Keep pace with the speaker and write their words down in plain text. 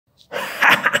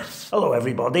Hello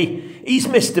everybody, it's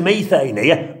Mr. Methane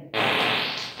here,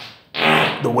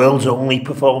 the world's only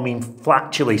performing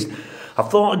flatulist. I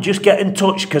thought I'd just get in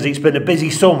touch because it's been a busy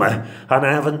summer and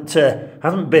I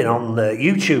haven't been on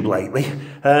YouTube lately.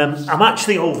 I'm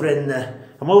actually over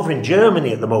in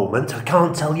Germany at the moment. I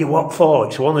can't tell you what for.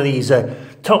 It's one of these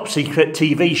top secret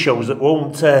TV shows that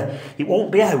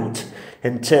won't be out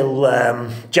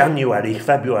until January,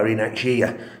 February next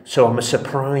year. So I'm a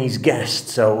surprise guest.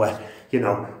 So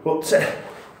but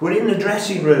we're in the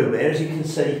dressing room here, as you can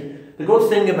see. The good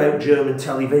thing about German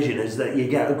television is that you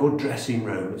get a good dressing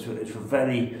room. It's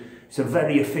a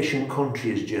very efficient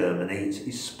country, as Germany.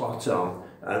 It's spot on,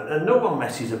 and no one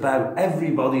messes about.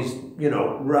 Everybody's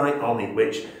right on it.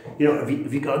 Which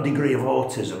if you've got a degree of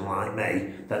autism like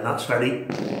me, then that's very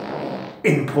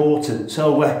important.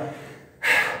 So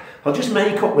I'll just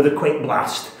make up with a quick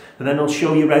blast, and then I'll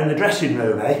show you around the dressing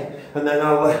room, and then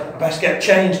I'll best get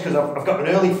changed because I've got an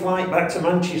early flight back to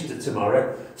Manchester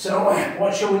tomorrow. So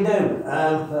what shall we do?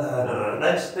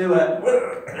 Let's do it.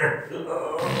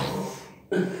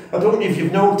 I don't know if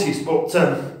you've noticed, but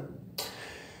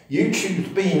YouTube's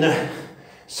been and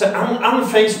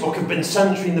Facebook have been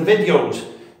censoring the videos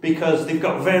because they've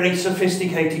got very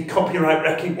sophisticated copyright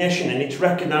recognition and it's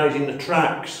recognising the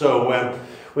tracks. So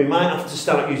we might have to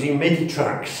start using MIDI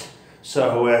tracks.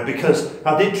 So, because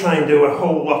I did try and do a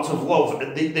whole lot of love,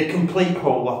 the complete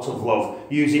whole lot of love,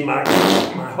 using my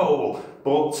whole,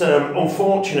 but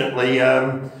unfortunately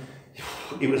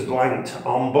it was blanked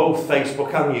on both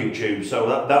Facebook and YouTube, so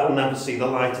that will never see the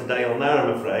light of day on there,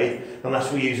 I'm afraid,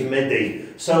 unless we use a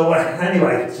MIDI. So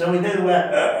anyway, so we do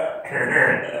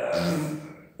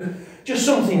just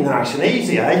something nice and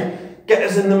easy, get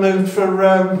us in the mood for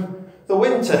the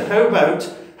winter. How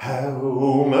about how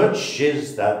much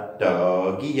is that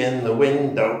doggy in the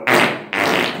window?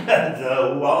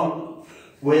 The one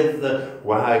with the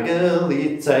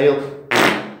waggly tail.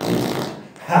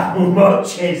 How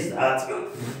much is that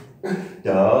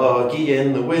doggy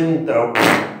in the window?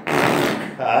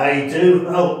 I do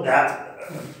hope that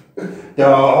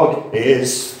dog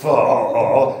is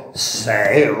for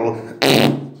sale.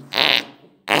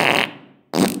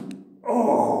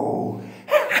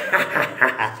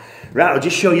 Right, I'll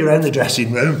just show you around the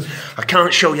dressing room. I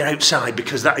can't show you outside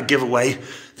because that would give away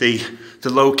the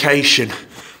location.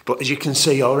 But as you can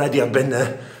see already, I've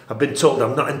been told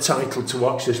I'm not entitled to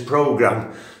watch this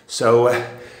programme. So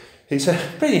it's a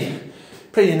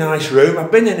pretty nice room. I've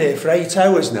been in here for 8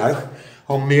 hours now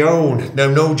on my own. Now,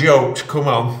 no jokes, come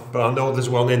on, but I know there's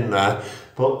one in there.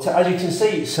 But as you can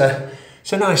see, it's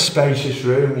a nice spacious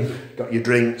room. You've got your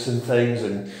drinks and things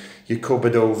and your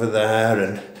cupboard over there,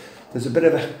 and there's a bit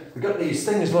of we've got these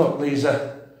things, look, these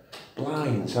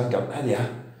blinds. Hang on, there you are.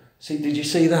 See, did you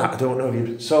see that? I don't know if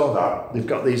you saw that. They've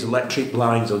got these electric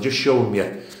blinds. I'll just show them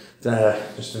you. There,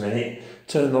 just a minute.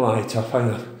 Turn the light off,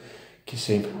 hang on. Kiss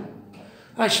him.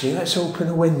 Actually, let's open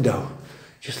a window.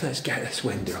 Just let's get this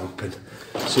window open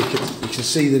so you can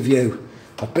see the view.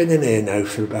 I've been in here now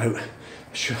for about, I'm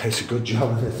sure it's a good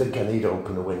job. I think I need to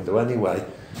open a window anyway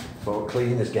before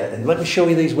cleaners get in. Let me show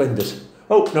you these windows.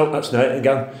 Oh, no, that's not it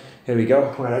again. Here we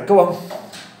go. All right, go on.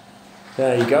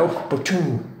 There you go.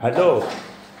 Boom. Hello.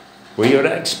 We were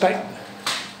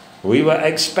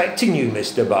expecting you,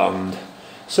 Mr. Bond.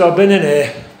 So I've been in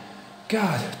here,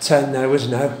 God, 10 hours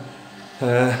now.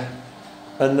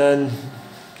 And then,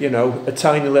 a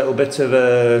tiny little bit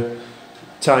of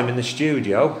time in the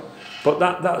studio. But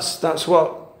that's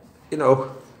what,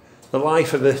 the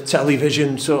life of a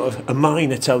television, sort of a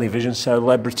minor television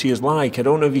celebrity is like. I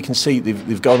don't know if you can see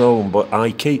they've gone home, but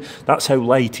IKEA, that's how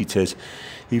late it is.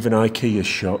 Even IKEA's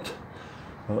shut.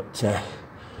 But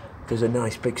there's a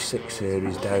nice big 6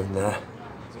 series down there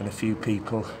and a few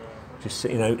people just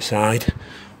sitting outside.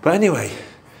 But anyway,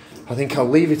 I think I'll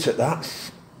leave it at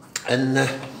that. And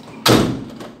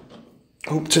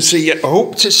hope to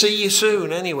see you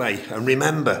soon anyway. And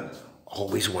remember,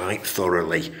 always wipe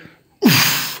thoroughly.